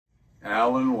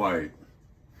Alan White.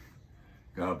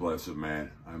 God bless him,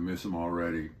 man. I miss him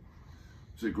already.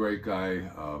 He's a great guy.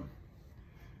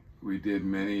 We did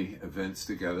many events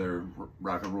together,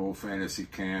 rock and roll fantasy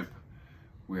camp.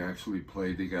 We actually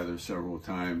played together several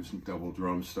times, and double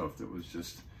drum stuff that was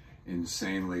just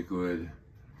insanely good.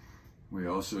 We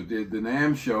also did the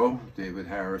NAMM show. David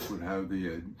Harris would have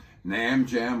the NAMM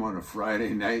Jam on a Friday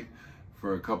night.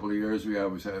 For a couple of years, we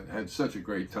always had such a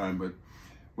great time. But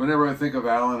whenever I think of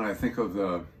Alan, I think of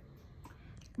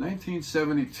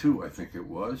 1972, I think it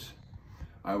was.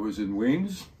 I was in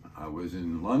Wings, I was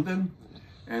in London,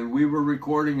 and we were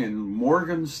recording in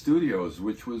Morgan Studios,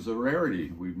 which was a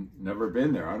rarity. We've never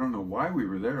been there. I don't know why we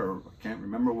were there. I can't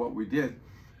remember what we did.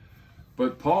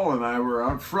 But Paul and I were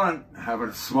out front having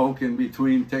a smoke in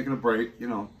between, taking a break, you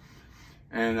know.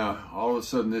 And all of a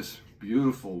sudden, this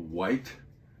beautiful white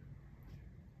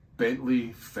Bentley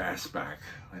Fastback,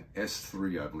 an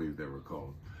S3, I believe they were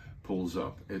called, pulls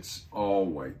up. It's all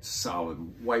white, solid,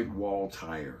 white wall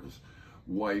tires,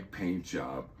 white paint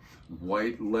job,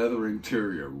 white leather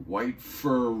interior, white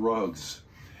fur rugs.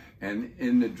 And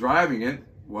in the driving it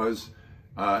was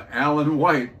Alan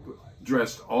White,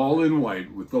 dressed all in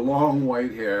white with the long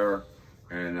white hair.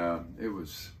 And it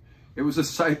was a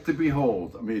sight to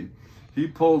behold. I mean, he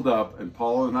pulled up and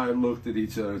Paul and I looked at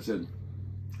each other and said,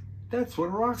 that's what a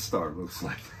rock star looks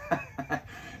like.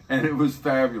 And it was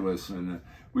fabulous. And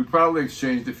we probably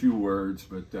exchanged a few words,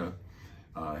 but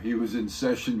he was in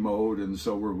session mode and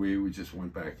so were we. We just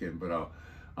went back in, but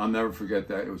I'll never forget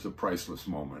that. It was a priceless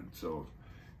moment. So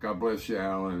God bless you,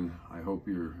 Alan. I hope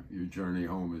your journey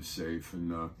home is safe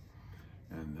and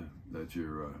that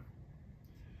you're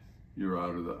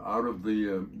out of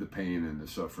the pain and the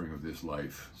suffering of this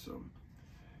life. So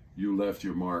you left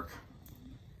your mark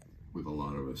with a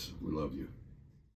lot of us. We love you.